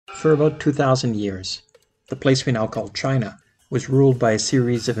For about 2,000 years, the place we now call China was ruled by a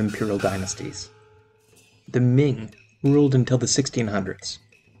series of imperial dynasties. The Ming ruled until the 1600s.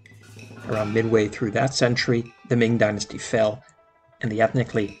 Around midway through that century, the Ming Dynasty fell, and the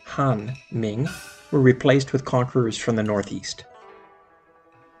ethnically Han Ming were replaced with conquerors from the northeast.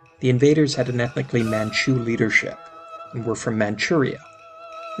 The invaders had an ethnically Manchu leadership and were from Manchuria,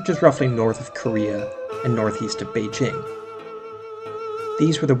 which is roughly north of Korea and northeast of Beijing.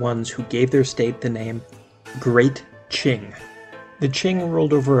 These were the ones who gave their state the name Great Qing. The Qing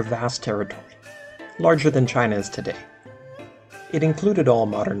ruled over a vast territory, larger than China is today. It included all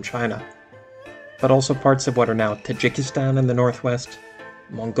modern China, but also parts of what are now Tajikistan in the northwest,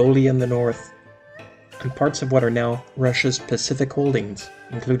 Mongolia in the north, and parts of what are now Russia's Pacific holdings,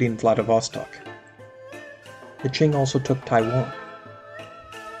 including Vladivostok. The Qing also took Taiwan.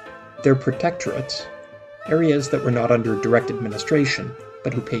 Their protectorates, areas that were not under direct administration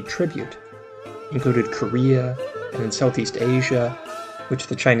but who paid tribute, included Korea and in Southeast Asia, which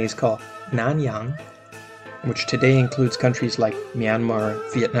the Chinese call Nanyang, which today includes countries like Myanmar,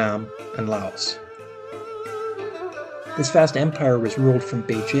 Vietnam, and Laos. This vast empire was ruled from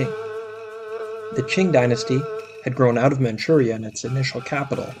Beijing. The Qing Dynasty had grown out of Manchuria in its initial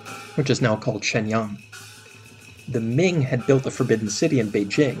capital, which is now called Shenyang. The Ming had built the Forbidden City in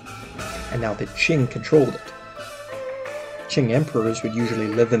Beijing, and now the Qing controlled it. Qing emperors would usually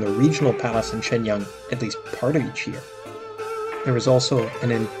live in the regional palace in Shenyang at least part of each year. There was also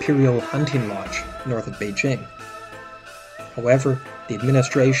an imperial hunting lodge north of Beijing. However, the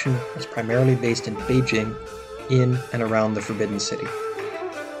administration was primarily based in Beijing, in and around the Forbidden City.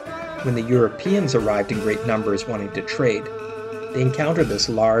 When the Europeans arrived in great numbers wanting to trade, they encountered this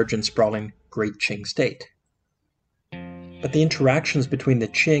large and sprawling Great Qing State. But the interactions between the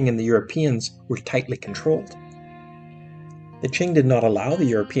Qing and the Europeans were tightly controlled. The Qing did not allow the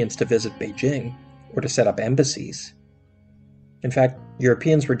Europeans to visit Beijing or to set up embassies. In fact,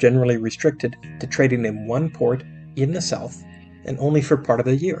 Europeans were generally restricted to trading in one port in the south and only for part of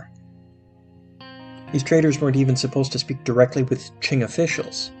the year. These traders weren't even supposed to speak directly with Qing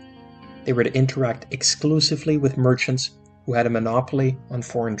officials. They were to interact exclusively with merchants who had a monopoly on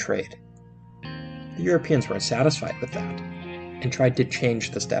foreign trade. The Europeans weren't satisfied with that and tried to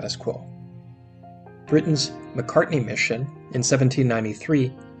change the status quo. Britain's Macartney mission in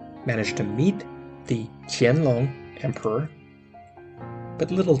 1793 managed to meet the Qianlong Emperor,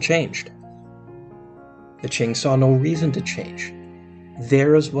 but little changed. The Qing saw no reason to change.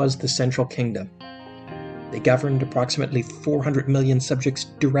 Theirs was the central kingdom. They governed approximately 400 million subjects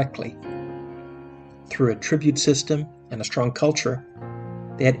directly. Through a tribute system and a strong culture,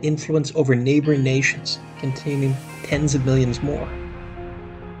 they had influence over neighboring nations containing tens of millions more.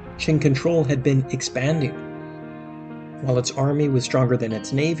 Qing control had been expanding. While its army was stronger than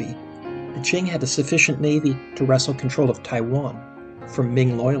its navy, the Qing had a sufficient navy to wrestle control of Taiwan from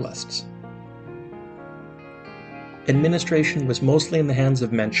Ming loyalists. Administration was mostly in the hands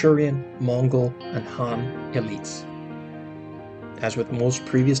of Manchurian, Mongol, and Han elites. As with most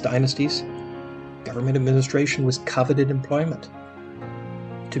previous dynasties, government administration was coveted employment.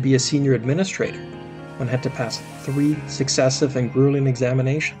 To be a senior administrator, one had to pass 3 successive and grueling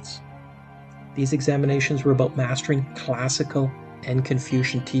examinations. These examinations were about mastering classical and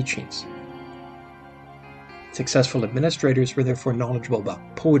Confucian teachings. Successful administrators were therefore knowledgeable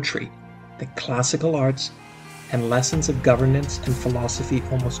about poetry, the classical arts, and lessons of governance and philosophy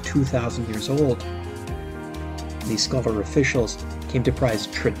almost 2,000 years old. These scholar officials came to prize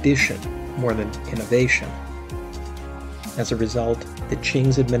tradition more than innovation. As a result, the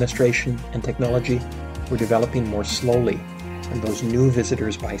Qing's administration and technology were developing more slowly than those new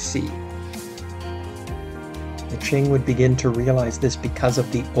visitors by sea. The Qing would begin to realize this because of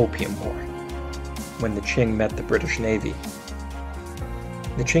the Opium War, when the Qing met the British Navy.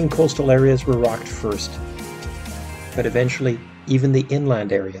 The Qing coastal areas were rocked first, but eventually even the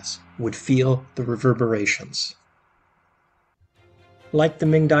inland areas would feel the reverberations. Like the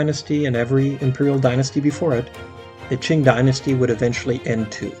Ming Dynasty and every imperial dynasty before it, the Qing Dynasty would eventually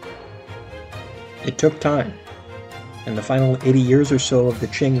end too. It took time, and the final 80 years or so of the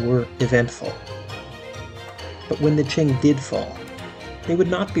Qing were eventful. But when the Qing did fall, they would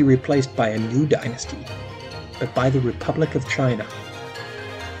not be replaced by a new dynasty, but by the Republic of China.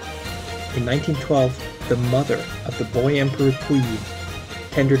 In 1912, the mother of the boy Emperor Puyi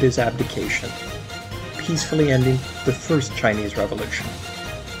tendered his abdication, peacefully ending the First Chinese Revolution.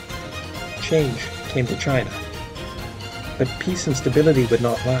 Change came to China, but peace and stability would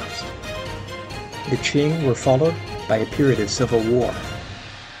not last. The Qing were followed by a period of civil war.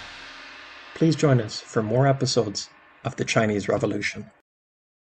 Please join us for more episodes of the Chinese Revolution.